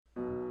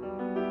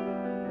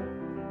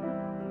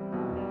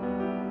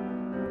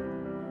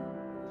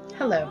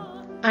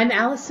Hello, I'm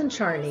Allison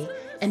Charney,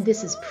 and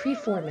this is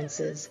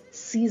Preformance's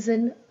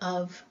Season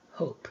of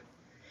Hope.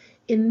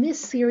 In this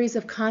series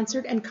of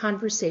concert and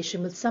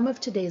conversation with some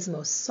of today's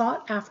most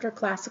sought-after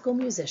classical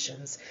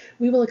musicians,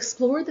 we will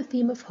explore the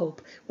theme of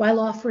hope while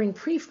offering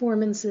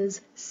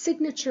Preformance's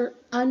signature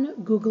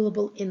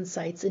ungoogleable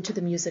insights into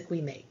the music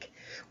we make.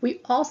 We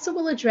also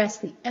will address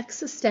the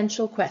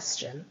existential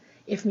question,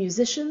 if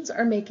musicians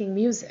are making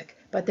music,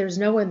 but there's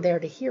no one there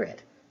to hear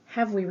it,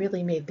 have we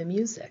really made the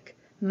music?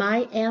 My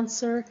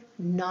answer,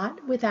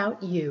 not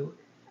without you,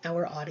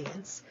 our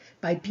audience.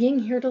 By being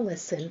here to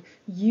listen,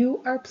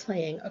 you are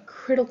playing a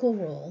critical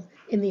role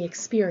in the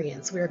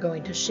experience we are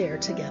going to share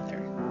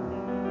together.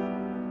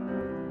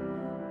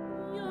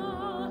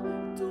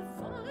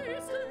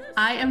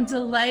 I am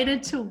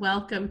delighted to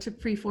welcome to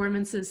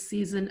Preformance's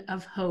Season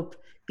of Hope,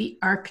 the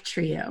ARC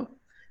Trio.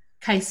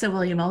 Kaisa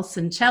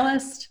William-Olson,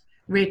 cellist,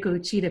 Reiko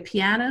Uchida,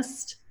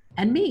 pianist,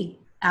 and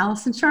me,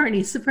 Allison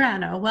Charney,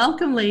 soprano.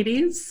 Welcome,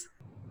 ladies.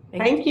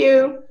 Thank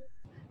you.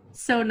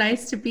 So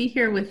nice to be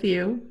here with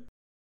you.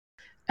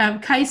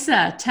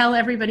 Kaisa, tell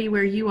everybody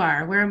where you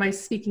are. Where am I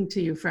speaking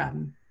to you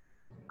from?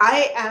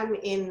 I am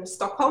in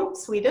Stockholm,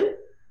 Sweden.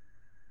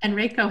 And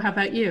Reiko, how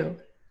about you?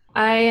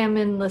 I am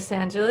in Los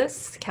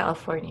Angeles,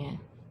 California.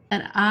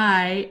 And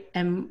I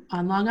am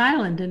on Long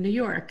Island in New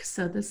York.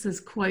 So this is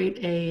quite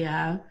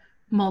a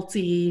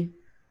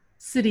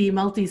multi-city,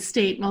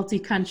 multi-state,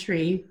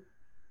 multi-country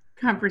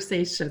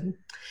conversation.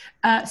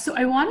 So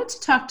I wanted to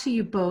talk to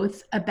you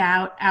both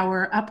about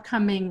our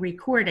upcoming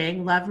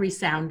recording, Love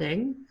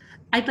Resounding.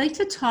 I'd like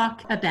to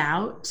talk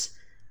about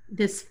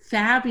this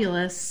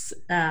fabulous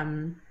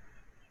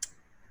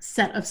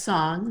set of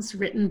songs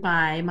written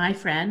by my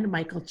friend,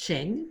 Michael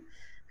Ching,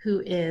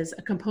 who is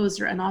a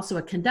composer and also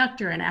a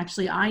conductor. And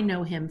actually, I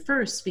know him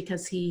first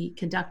because he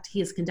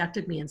has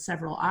conducted me in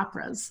several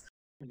operas.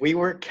 We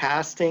were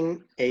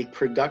casting a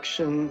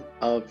production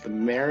of The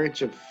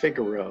Marriage of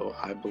Figaro,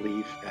 I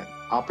believe, at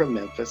Opera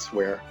Memphis,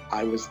 where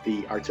I was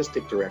the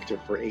artistic director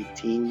for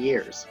 18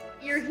 years.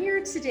 You're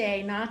here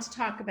today not to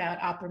talk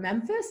about Opera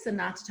Memphis and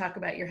not to talk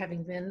about your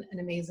having been an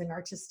amazing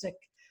artistic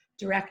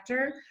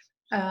director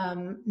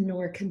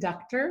nor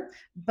conductor,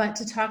 but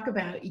to talk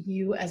about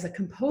you as a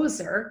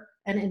composer,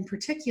 and in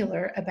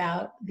particular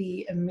about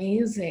the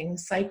amazing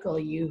cycle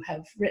you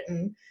have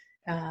written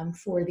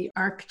for the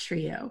ARC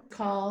Trio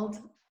called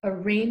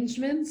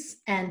Arrangements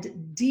and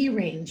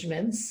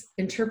Derangements,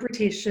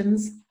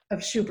 Interpretations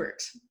of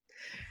Schubert.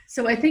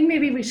 So I think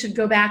maybe we should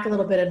go back a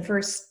little bit and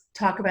first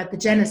talk about the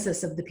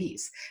genesis of the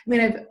piece. I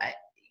mean,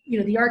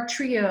 the ARC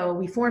Trio,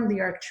 we formed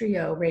the ARC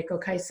Trio, Reiko,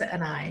 Kaisa,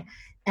 and I,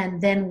 and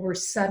then we're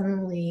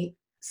suddenly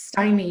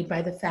stymied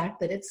by the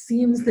fact that it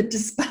seems that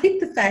despite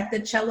the fact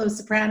that cello,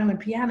 soprano, and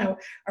piano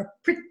are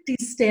pretty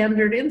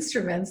standard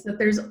instruments, that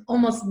there's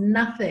almost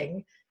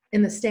nothing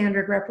in the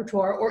standard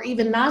repertoire or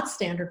even not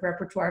standard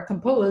repertoire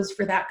composed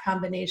for that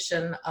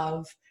combination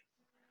of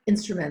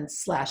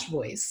instruments /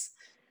 voice.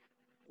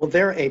 Well,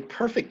 they're a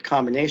perfect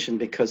combination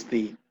because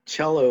the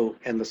cello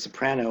and the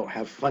soprano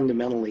have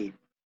fundamentally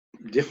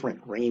different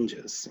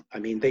ranges. I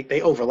mean, they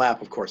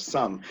overlap, of course,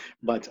 some,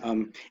 but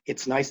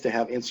it's nice to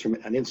have an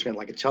instrument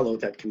like a cello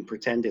that can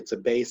pretend it's a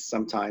bass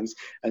sometimes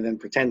and then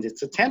pretend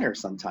it's a tenor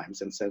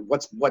sometimes. And so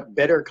what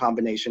better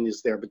combination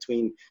is there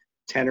between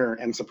tenor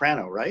and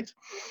soprano, right?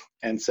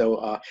 And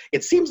so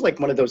it seems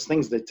like one of those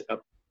things that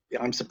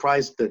I'm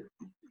surprised that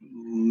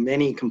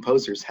many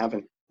composers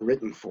haven't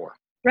written for.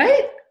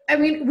 Right? I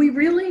mean, we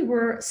really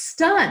were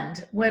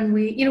stunned when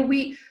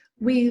we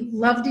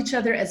loved each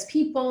other as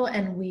people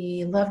and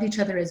we loved each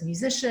other as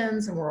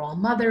musicians, and we're all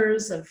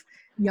mothers of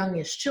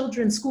youngish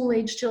children,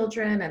 school-age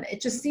children, and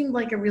it just seemed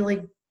like a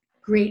really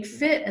great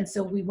fit. And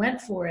so we went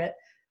for it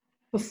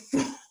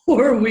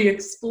before we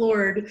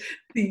explored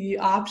the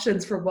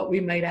options for what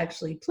we might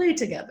actually play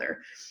together.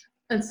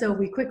 And so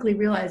we quickly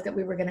realized that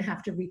we were going to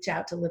have to reach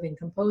out to living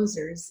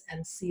composers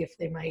and see if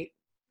they might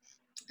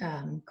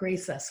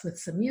grace us with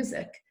some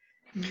music.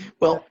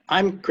 Well,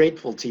 I'm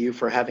grateful to you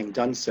for having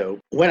done so.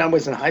 When I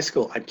was in high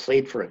school, I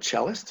played for a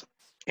cellist.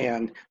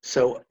 And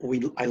so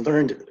I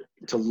learned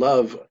to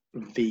love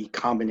the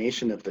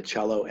combination of the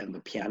cello and the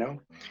piano.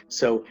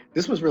 So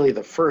this was really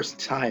the first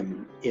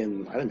time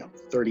in,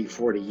 30,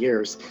 40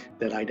 years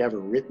that I'd ever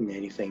written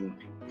anything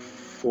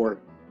for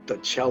the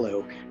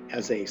cello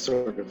as a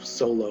sort of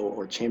solo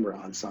or chamber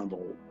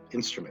ensemble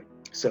instrument.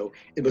 So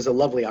it was a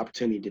lovely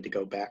opportunity to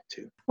go back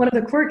to. One of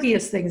the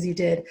quirkiest things you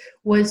did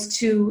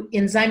was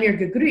in Sei mir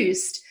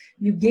gegrüßt,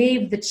 you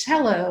gave the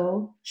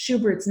cello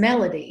Schubert's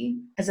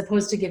melody as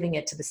opposed to giving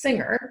it to the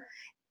singer.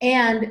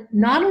 And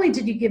not only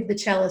did you give the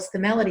cellist the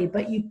melody,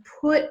 but you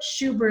put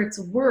Schubert's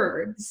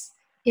words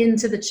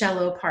into the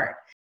cello part.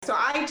 So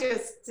I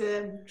just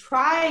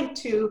try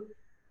to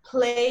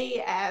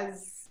play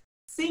as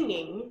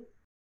singing,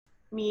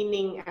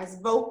 meaning as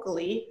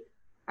vocally,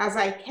 as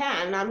I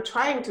can. I'm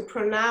trying to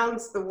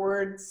pronounce the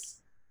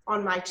words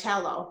on my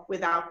cello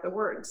without the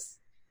words.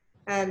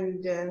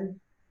 And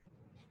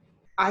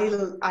I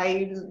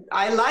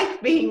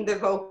like being the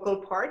vocal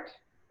part.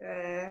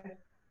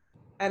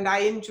 and I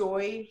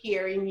enjoy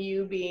hearing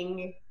you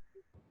being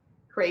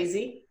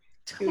crazy.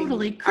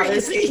 Totally doing other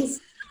crazy. things.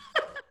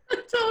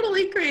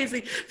 Totally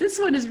crazy. This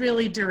one is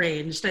really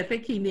deranged. I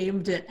think he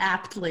named it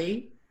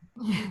aptly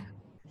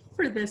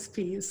for this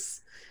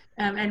piece.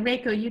 And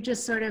Reiko, you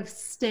just sort of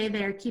stay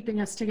there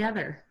keeping us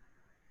together.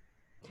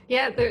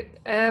 Yeah,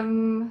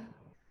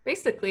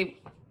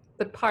 basically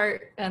the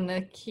part and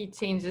the key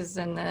changes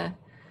and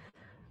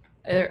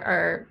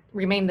are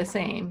remain the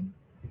same,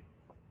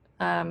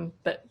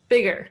 but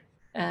bigger.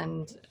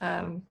 And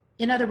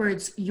in other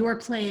words, you're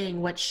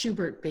playing what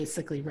Schubert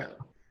basically wrote.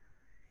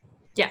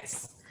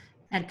 Yes.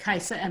 And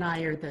Kaisa and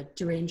I are the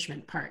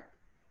derangement part.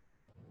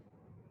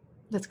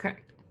 That's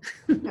correct.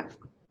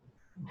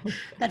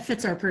 That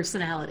fits our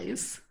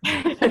personalities.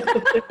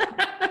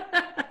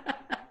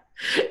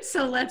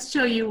 So let's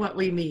show you what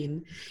we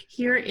mean.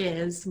 Here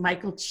is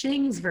Michael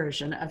Ching's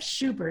version of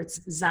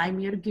Schubert's Sei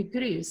mir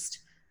gegrüßt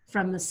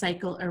from the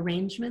cycle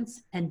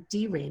Arrangements and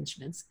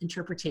Derangements,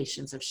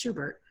 Interpretations of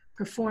Schubert,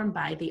 performed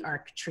by the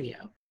Arc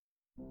Trio.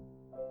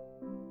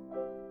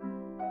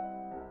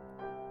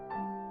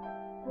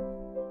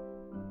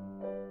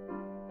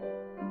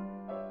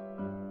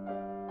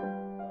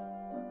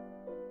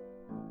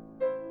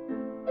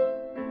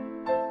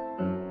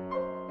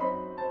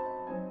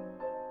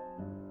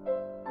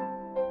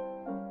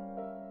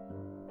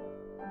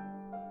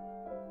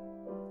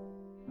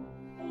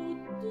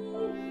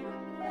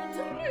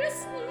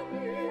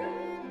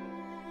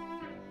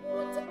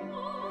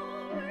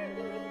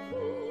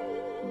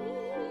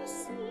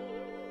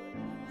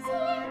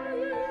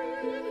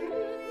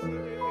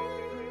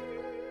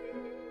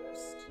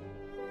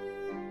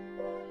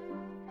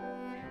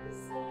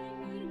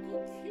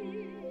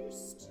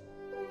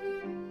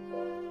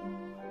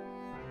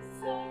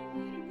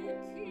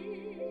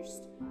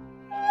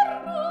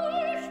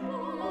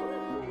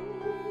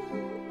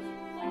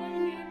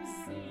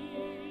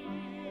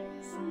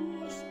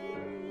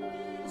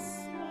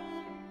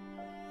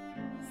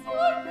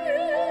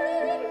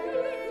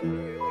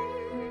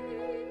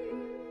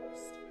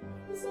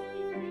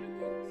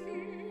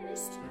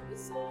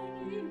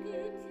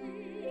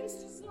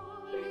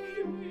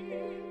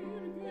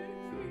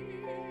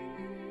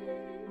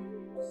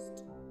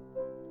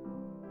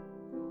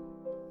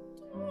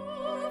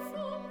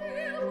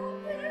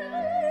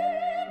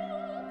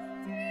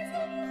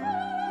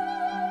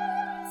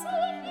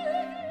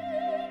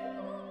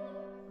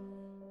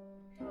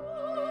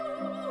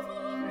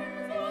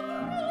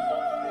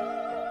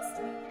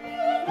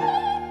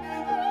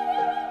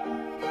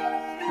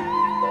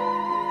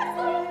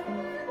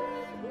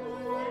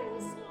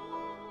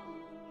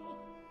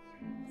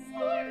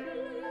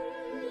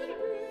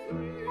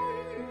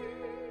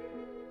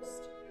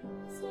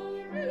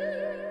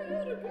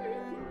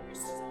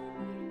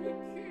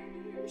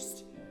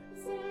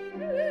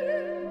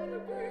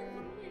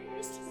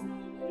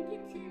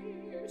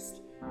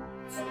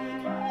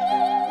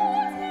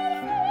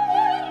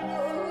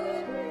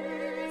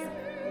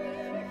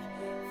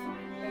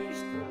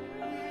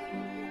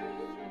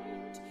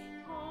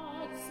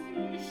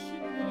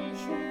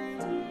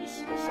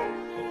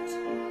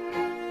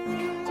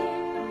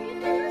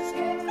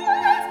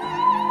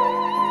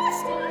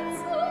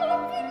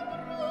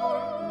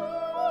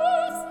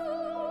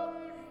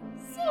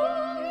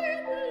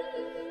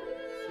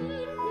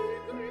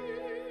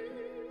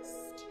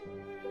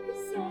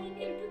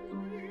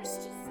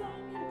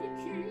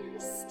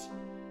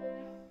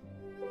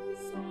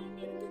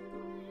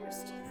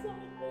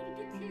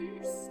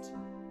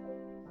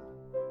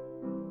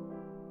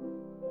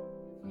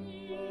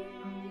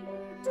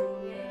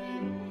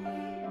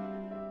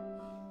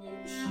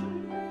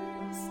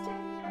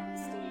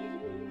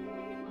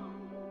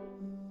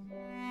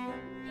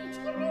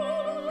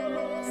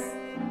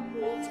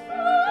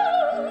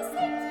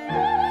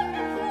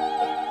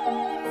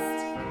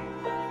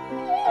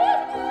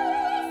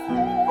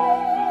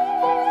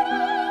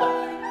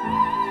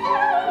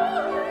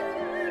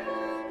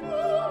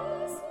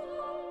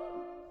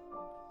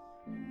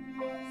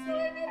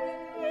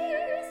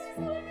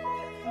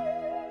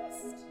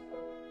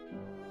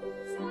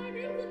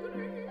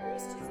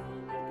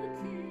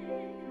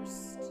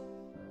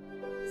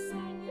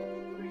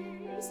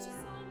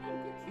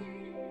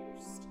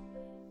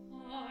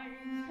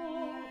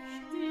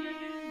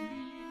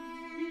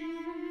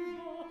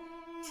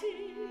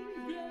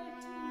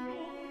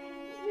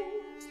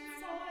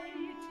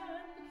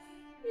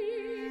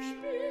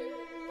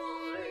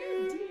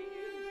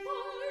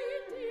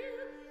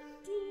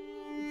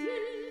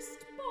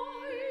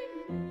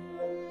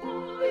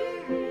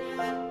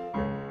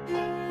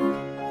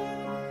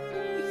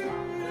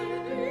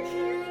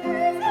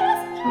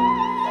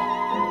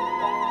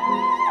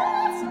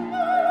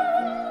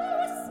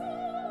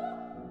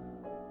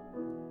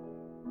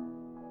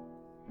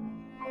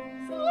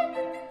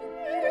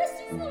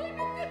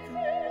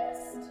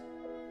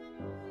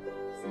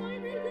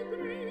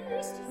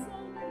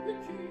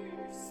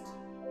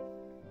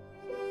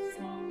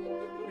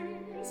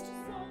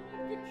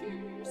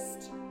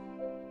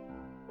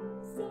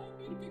 Sei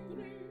mir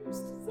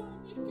gegrüßt, sei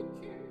mir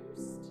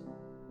geküsst.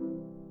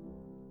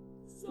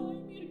 sei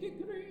mir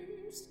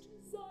gegrüßt,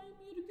 sei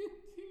mir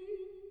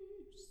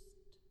geküsst.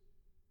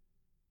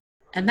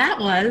 And that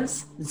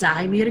was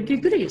Sei mir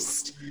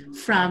gegrüßt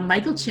from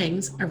Michael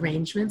Ching's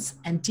Arrangements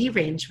and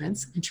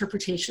Derangements,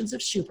 Interpretations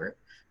of Schubert,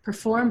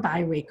 performed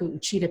by Reiko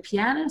Uchida,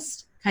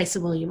 pianist,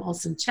 Kaisa William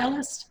Olson,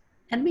 cellist,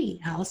 and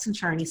me, Allison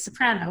Charney,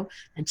 soprano,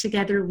 and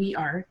together we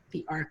are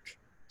the ARC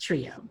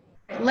Trio.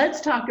 Let's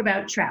talk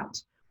about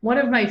Trout. One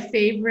of my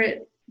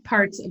favorite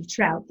parts of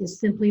Trout is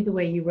simply the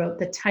way you wrote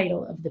the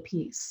title of the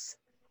piece.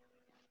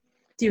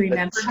 Do you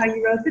remember how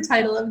you wrote the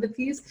title of the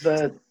piece?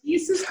 The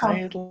piece is called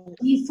title.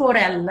 Die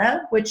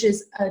Forelle, which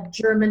is a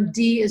German.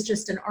 Die is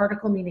just an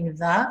article meaning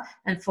the,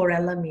 and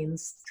Forelle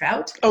means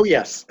trout. Oh,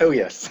 yes. Oh,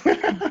 yes.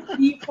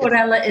 Die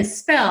Forelle is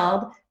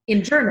spelled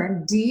in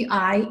German,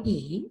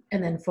 D-I-E,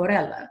 and then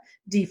Forelle,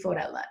 Die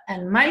Forelle.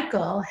 And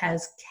Michael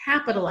has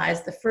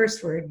capitalized the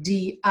first word,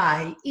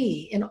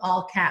 D-I-E, in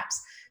all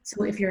caps.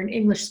 So if you're an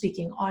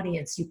English-speaking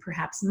audience, you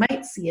perhaps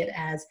might see it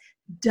as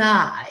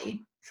Die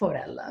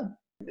Forelle.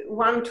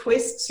 One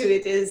twist to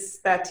it is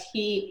that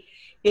he,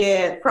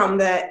 from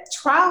the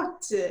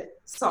Trout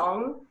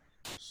song,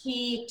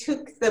 he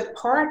took the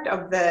part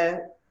of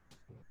the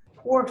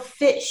poor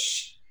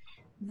fish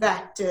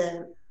that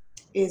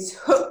is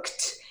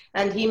hooked,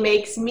 and he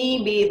makes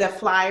me be the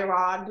fly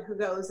rod who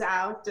goes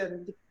out,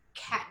 and the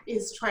cat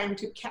is trying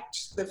to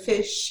catch the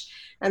fish,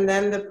 and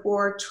then the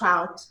poor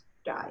trout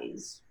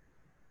dies.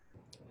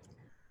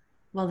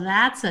 Well,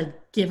 that's a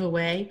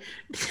giveaway.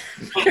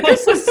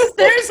 there's a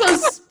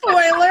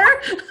spoiler.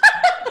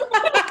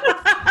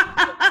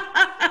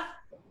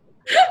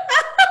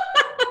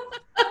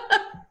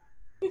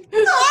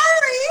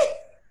 Sorry!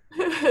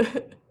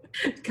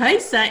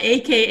 Kaisa,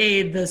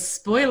 aka the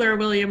spoiler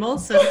William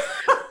Olson.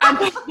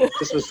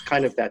 This was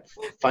kind of that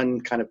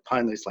fun kind of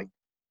pun. It's like,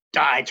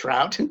 die,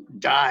 Trout,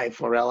 die,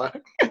 Forella.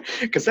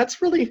 Because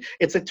that's really,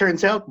 it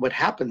turns out what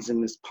happens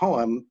in this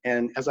poem.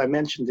 And as I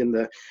mentioned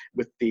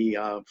with the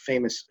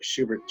famous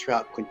Schubert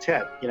Trout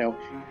Quintet,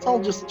 it's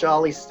all just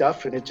jolly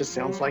stuff. And it just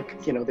sounds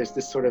like, there's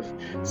this sort of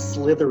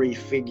slithery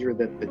figure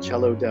that the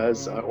cello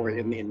does, or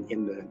in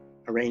the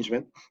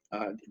arrangement,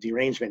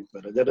 derangement,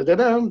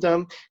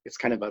 it's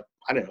kind of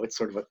it's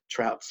sort of a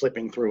trout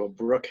slipping through a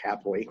brook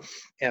happily.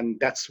 And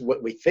that's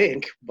what we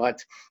think.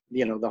 But,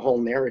 the whole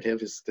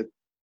narrative is that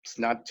it's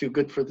not too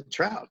good for the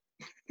trout.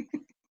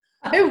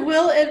 I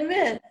will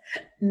admit,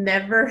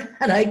 never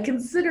had I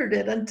considered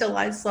it until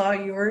I saw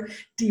your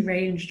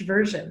deranged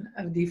version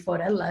of Die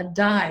Forelle,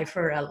 Die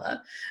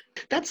Forelle.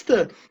 That's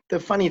the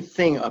funny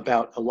thing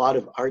about a lot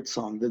of art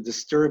song, the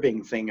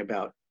disturbing thing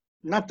about,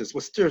 not this,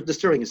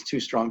 disturbing is too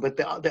strong, but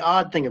the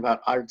odd thing about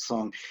art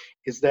song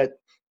is that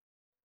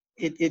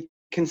it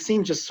can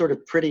seem just sort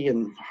of pretty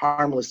and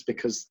harmless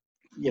because,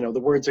 the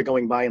words are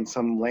going by in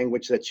some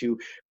language that you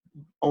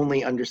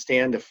only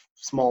understand a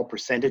small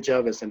percentage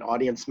of as an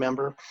audience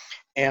member.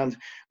 And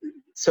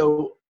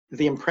so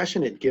the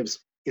impression it gives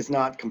is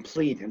not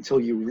complete until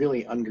you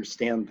really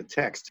understand the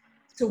text.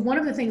 So one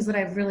of the things that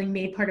I've really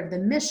made part of the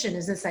mission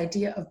is this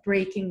idea of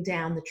breaking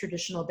down the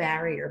traditional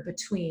barrier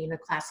between a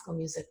classical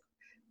music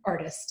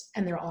artist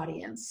and their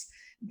audience,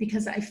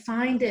 because I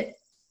find it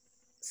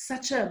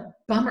such a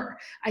bummer.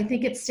 I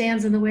think it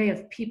stands in the way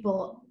of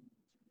people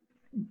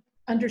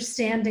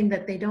understanding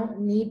that they don't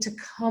need to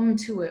come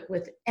to it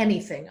with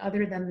anything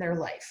other than their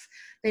life.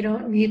 They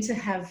don't need to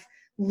have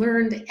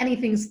learned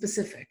anything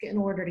specific in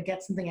order to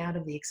get something out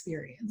of the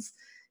experience.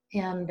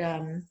 And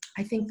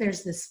I think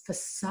there's this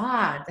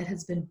facade that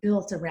has been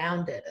built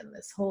around it, and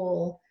this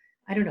whole,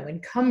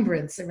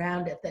 encumbrance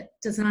around it that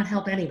does not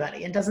help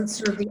anybody and doesn't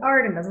serve the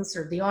art and doesn't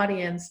serve the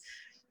audience.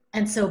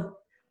 And so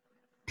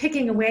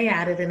picking away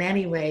at it in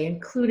any way,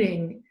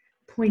 including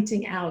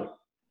pointing out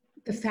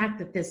the fact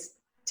that this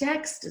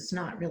text is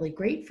not really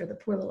great for the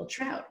poor little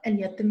trout, and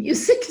yet the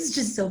music is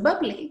just so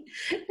bubbly,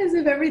 as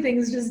if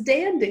everything's just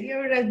dandy.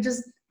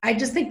 I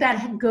just think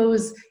that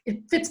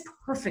it fits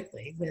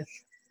perfectly with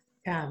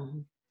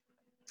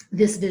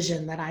this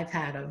vision that I've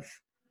had of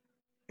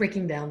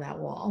breaking down that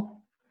wall.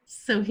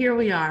 So here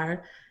we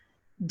are,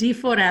 Die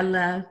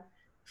Forelle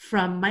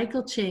from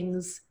Michael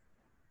Ching's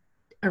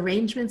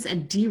Arrangements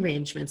and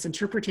Derangements,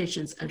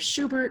 Interpretations of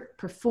Schubert,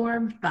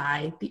 performed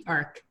by the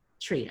ARC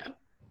Trio.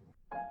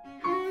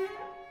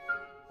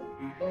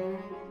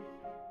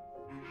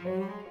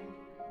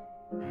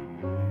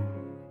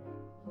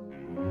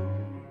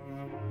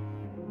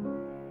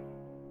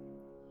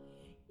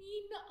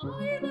 In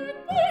einem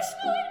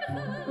Büschlein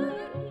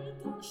hell,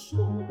 da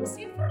schob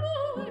sie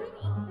früher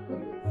ein,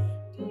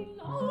 die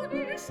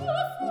launische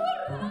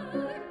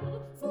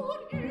Forelle vor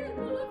ihrem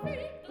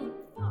wilden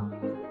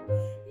Pfeil.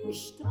 Ich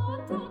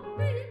stand am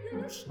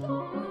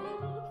Wegesstein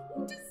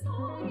und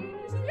sah in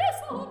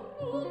süßer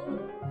Ruhe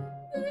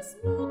des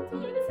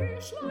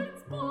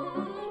Mutterfischleins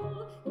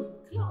Ball im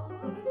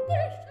klaren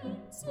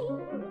Bächlein zu,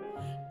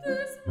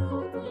 des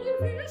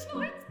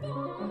Mutterfischleins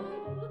Ball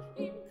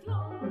im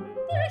klaren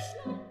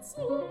Bächlein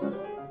zu.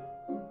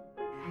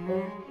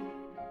 La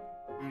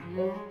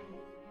la la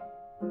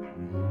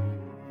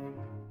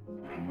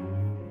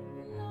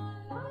la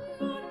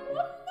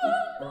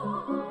la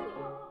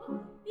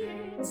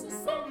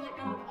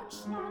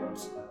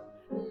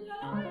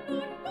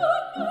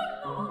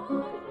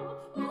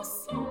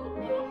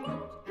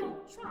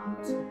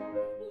out.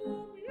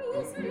 The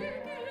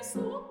music is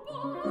so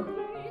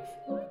bubbly,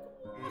 like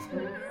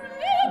water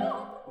in a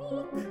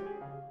brook.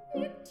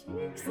 It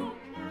takes a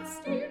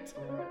nasty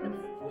turn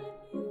when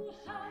you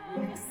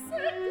have a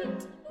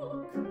second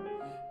look.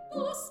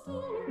 The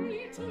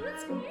story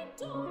turns quite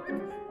dark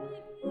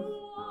when you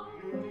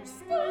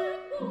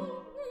understand the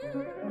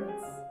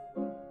words.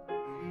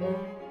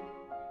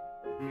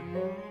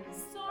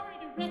 Sorry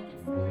to wreck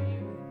it for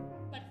you,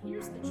 but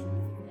here's the truth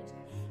of it.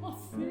 A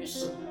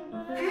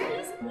fisherman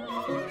is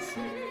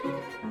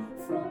watching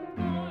from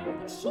by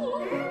the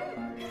shore.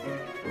 He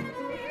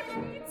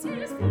reads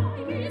his fly,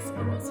 he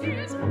screws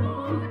his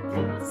rod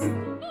past the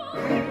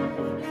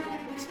line.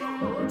 And the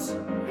trout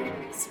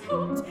is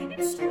hooked,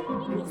 it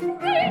struggles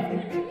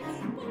bravely,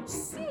 but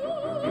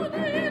soon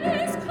it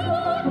is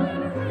caught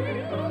and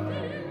reeled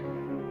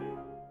in.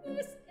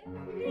 This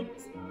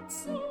ending's not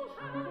so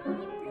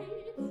happy,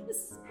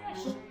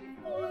 especially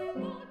for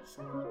the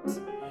trout.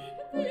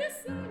 This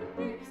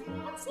ending's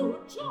not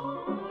so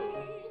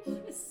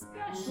jolly,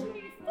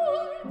 especially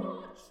for the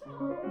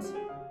trout.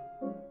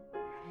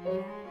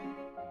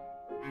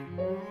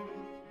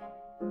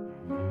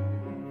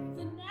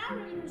 The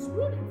narrator's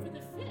rooting for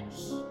the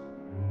fish.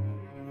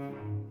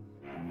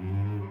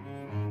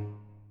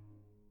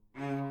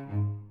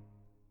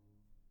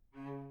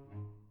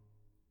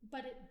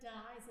 But it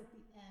dies at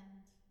the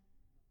end.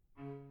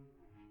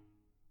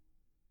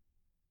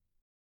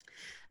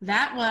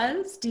 That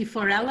was Die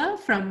Forelle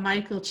from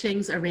Michael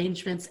Ching's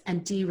Arrangements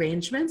and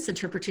Derangements,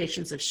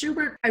 Interpretations of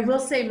Schubert. I will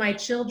say my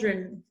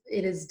children,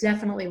 it is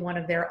definitely one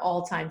of their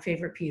all-time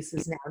favorite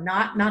pieces now.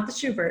 Not the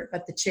Schubert,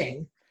 but the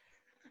Ching.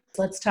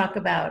 Let's talk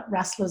about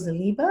Rastloze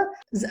Liebe.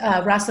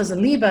 Rastloze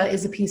Liebe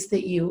is a piece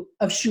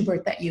of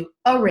Schubert that you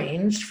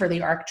arranged for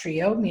the Arc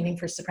Trio, meaning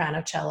for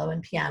soprano, cello,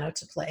 and piano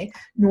to play.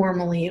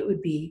 Normally it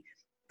would be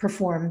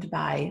performed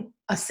by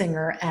a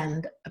singer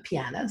and a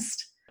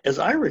pianist. As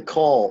I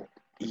recall,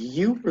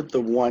 you were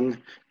the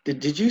one,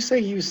 did you say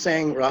you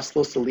sang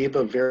Rastloze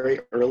Liebe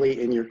very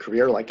early in your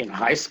career, like in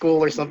high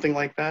school or something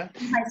like that?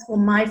 In high school,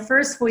 my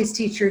first voice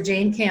teacher,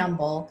 Jane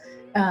Campbell,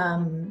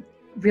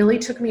 really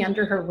took me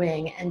under her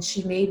wing, and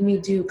she made me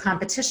do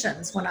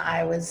competitions when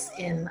I was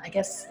in, I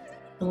guess,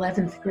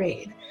 11th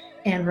grade.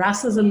 And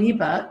Rastloze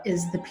Liebe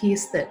is the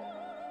piece that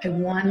I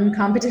won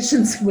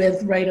competitions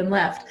with right and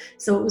left.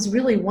 So it was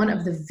really one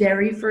of the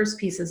very first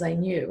pieces I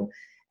knew.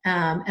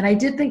 And I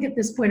did think at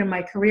this point in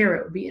my career,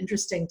 it would be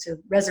interesting to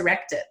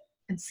resurrect it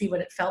and see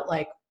what it felt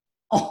like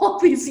all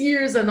these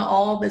years and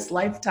all this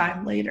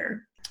lifetime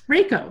later.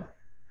 Reiko.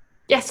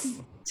 Yes.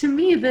 To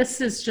me, this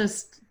is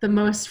just the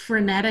most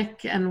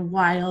frenetic and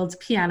wild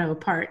piano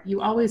part.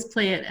 You always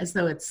play it as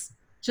though it's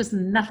just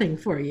nothing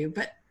for you,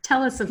 but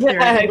tell us if there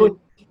are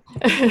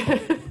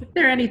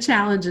any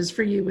challenges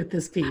for you with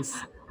this piece.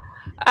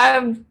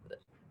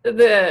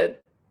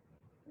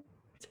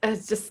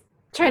 Just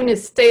trying to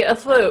stay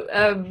afloat,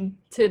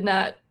 to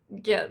not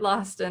get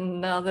lost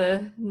in all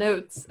the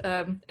notes.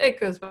 It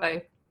goes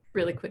by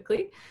really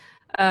quickly.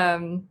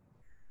 And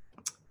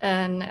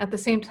at the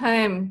same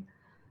time,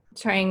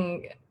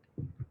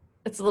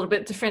 it's a little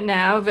bit different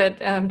now, but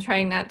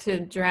trying not to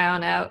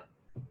drown out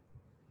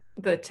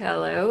the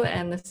cello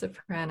and the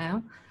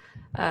soprano.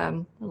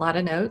 A lot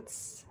of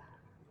notes.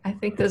 I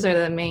think those are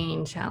the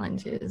main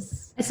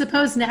challenges. I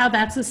suppose now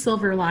that's a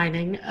silver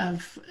lining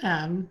of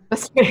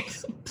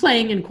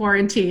playing in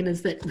quarantine,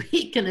 is that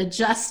we can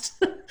adjust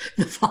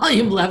the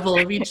volume level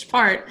of each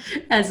part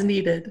as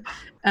needed.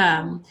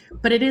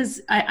 But it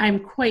is, I'm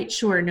quite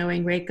sure,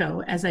 knowing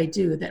Reiko as I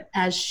do, that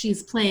as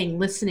she's playing,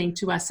 listening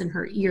to us in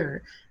her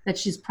ear, that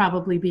she's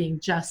probably being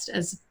just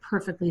as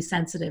perfectly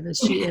sensitive as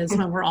she is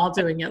when we're all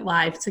doing it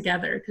live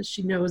together, because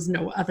she knows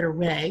no other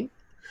way.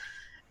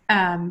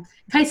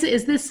 Kaisa,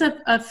 is this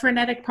a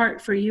frenetic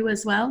part for you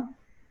as well?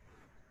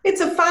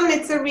 It's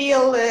a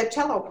real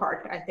cello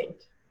part, I think.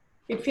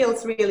 It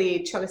feels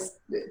really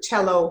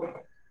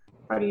cello,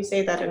 how do you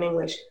say that in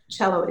English?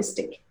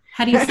 Celloistic.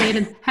 How do you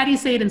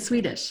say it in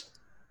Swedish?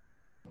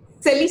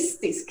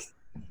 Cellistisk.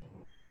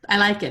 I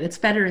like it. It's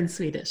better in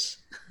Swedish.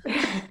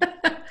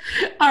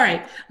 All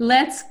right,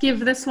 let's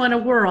give this one a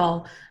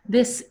whirl.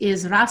 This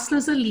is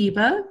Rastloze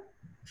Liebe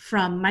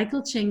from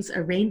Michael Ching's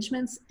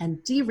Arrangements and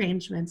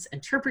Derangements,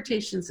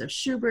 Interpretations of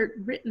Schubert,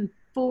 written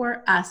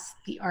for us,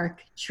 the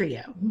Arc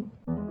Trio.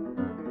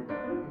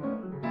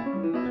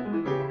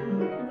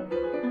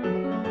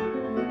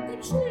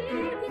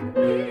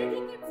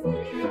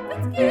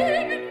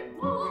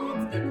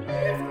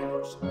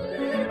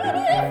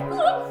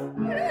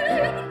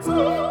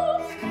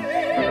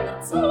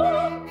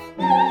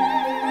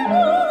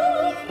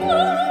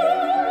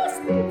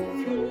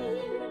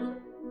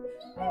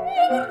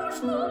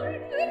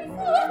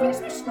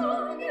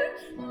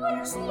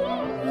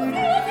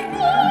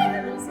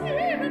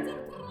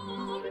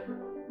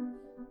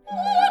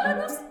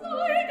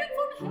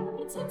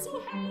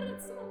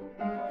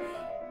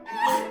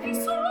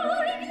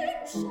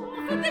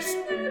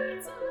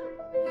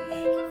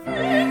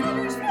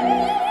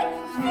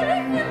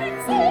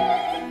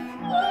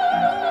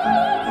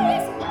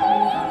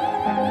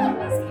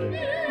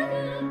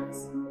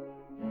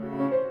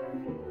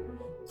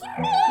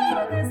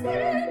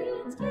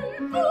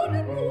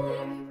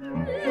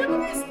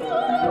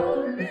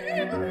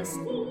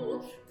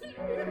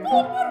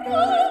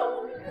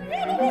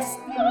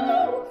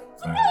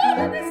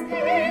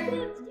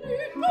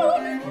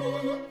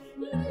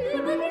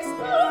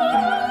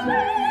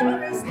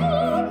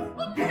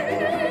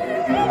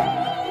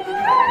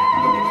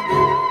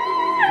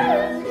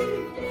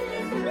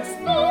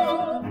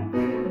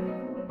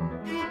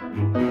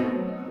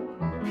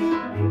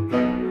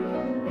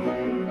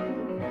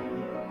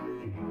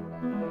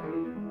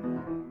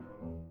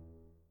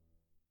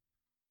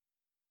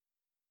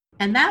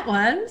 And that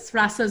was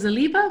Rasa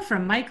Zaliba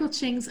from Michael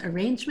Ching's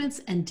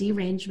Arrangements and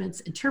Derangements,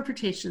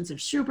 Interpretations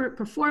of Schubert,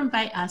 performed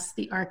by us,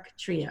 the ARC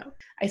Trio.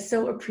 I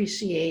so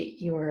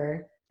appreciate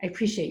your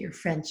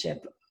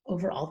friendship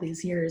over all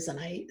these years, and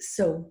I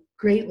so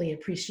greatly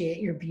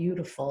appreciate your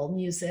beautiful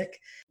music.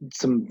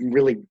 Some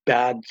really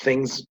bad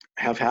things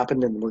have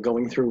happened and we're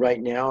going through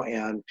right now,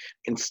 and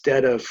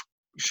instead of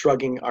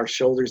shrugging our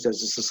shoulders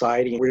as a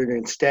society, we're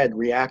instead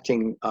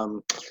reacting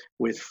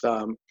with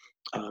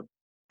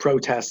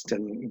protest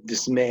and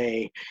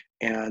dismay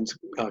and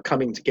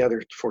coming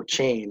together for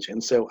change.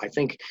 And so I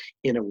think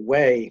in a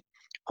way,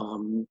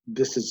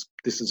 this is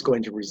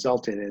going to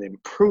result in an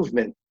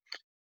improvement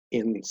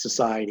in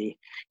society,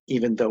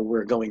 even though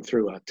we're going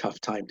through a tough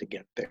time to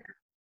get there.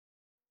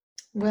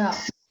 Well,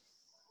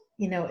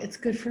 you know, it's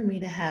good for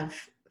me to have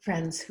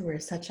friends who are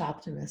such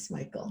optimists,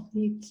 Michael.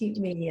 You keep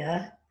me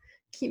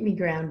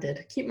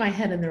grounded, keep my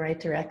head in the right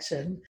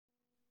direction.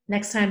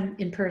 Next time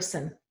in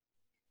person.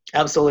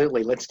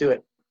 Absolutely, let's do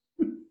it.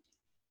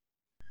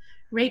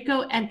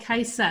 Reiko and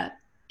Kaisa,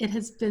 it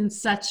has been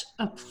such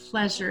a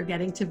pleasure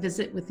getting to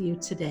visit with you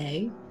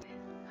today.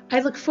 I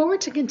look forward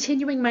to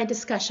continuing my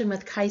discussion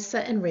with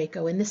Kaisa and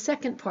Reiko in the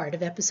second part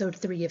of episode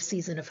 3 of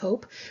Season of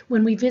Hope,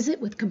 when we visit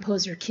with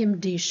composer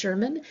Kim D.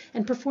 Sherman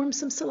and perform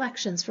some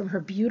selections from her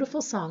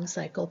beautiful song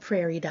cycle,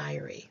 Prairie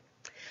Diary.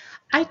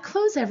 I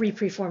close every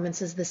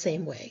performances the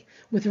same way,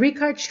 with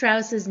Richard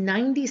Strauss's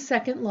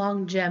 90-second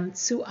long gem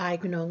Zu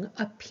Eignung,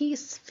 a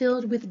piece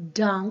filled with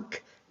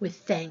Dank, with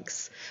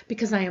thanks,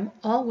 because I am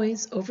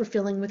always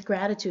overfilling with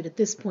gratitude at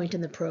this point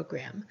in the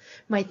program.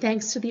 My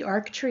thanks to the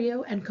ARC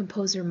Trio and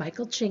composer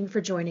Michael Ching for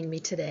joining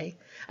me today.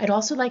 I'd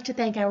also like to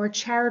thank our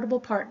charitable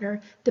partner,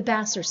 the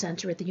Basser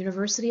Center at the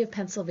University of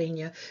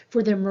Pennsylvania,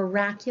 for their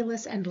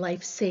miraculous and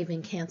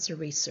life-saving cancer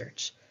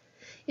research.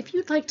 If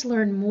you'd like to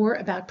learn more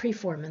about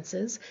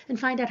performances and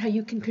find out how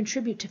you can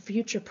contribute to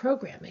future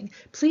programming,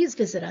 please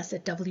visit us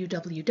at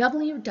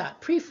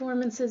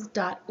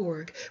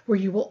www.preformances.org, where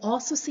you will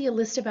also see a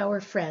list of our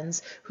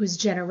friends whose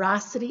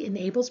generosity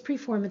enables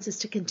performances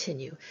to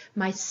continue.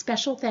 My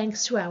special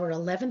thanks to our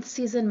 11th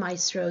season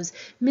maestros,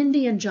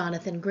 Mindy and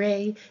Jonathan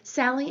Gray,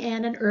 Sally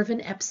Ann and Irvin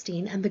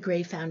Epstein, and the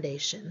Gray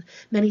Foundation.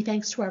 Many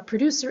thanks to our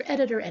producer,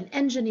 editor, and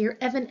engineer,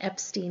 Evan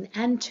Epstein,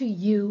 and to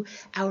you,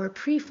 our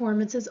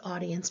performances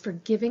audience, for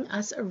giving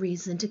us a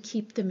reason to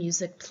keep the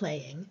music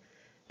playing.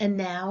 And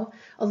now,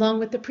 along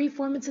with the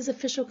Performances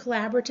official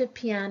collaborative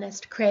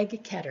pianist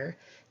Craig Ketter,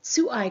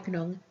 Zu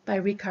Eignung by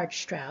Richard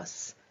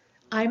Strauss.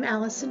 I'm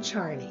Allison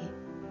Charney.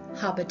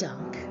 Habe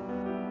Dank.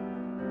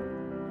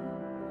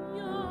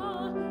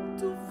 Ja,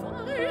 du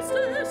weißt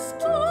es,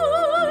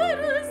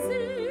 teure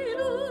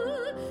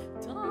Seele,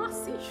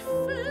 dass ich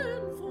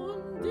fern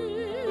von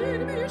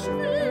dir mich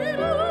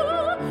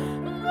wähle.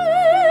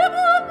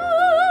 Lebe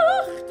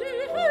macht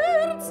die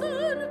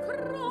Herzen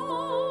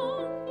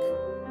krank.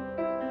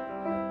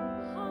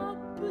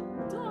 Habe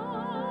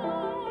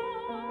Dank.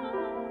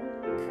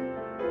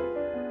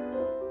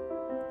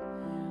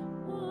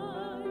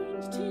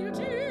 Einst hielt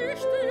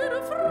ich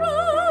der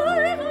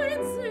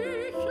Freiheit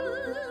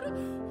sicher,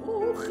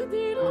 hoch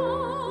den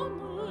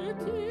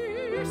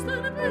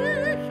amethysten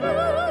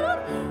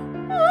Becher,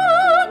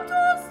 und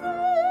du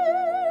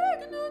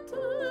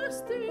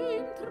segnetest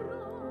den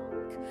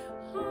Trank.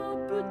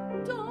 Habe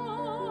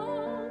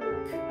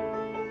Dank.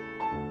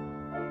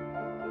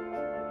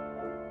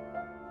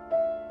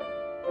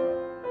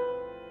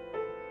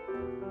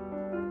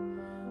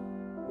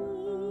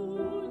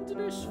 Und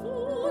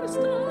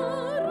beschworst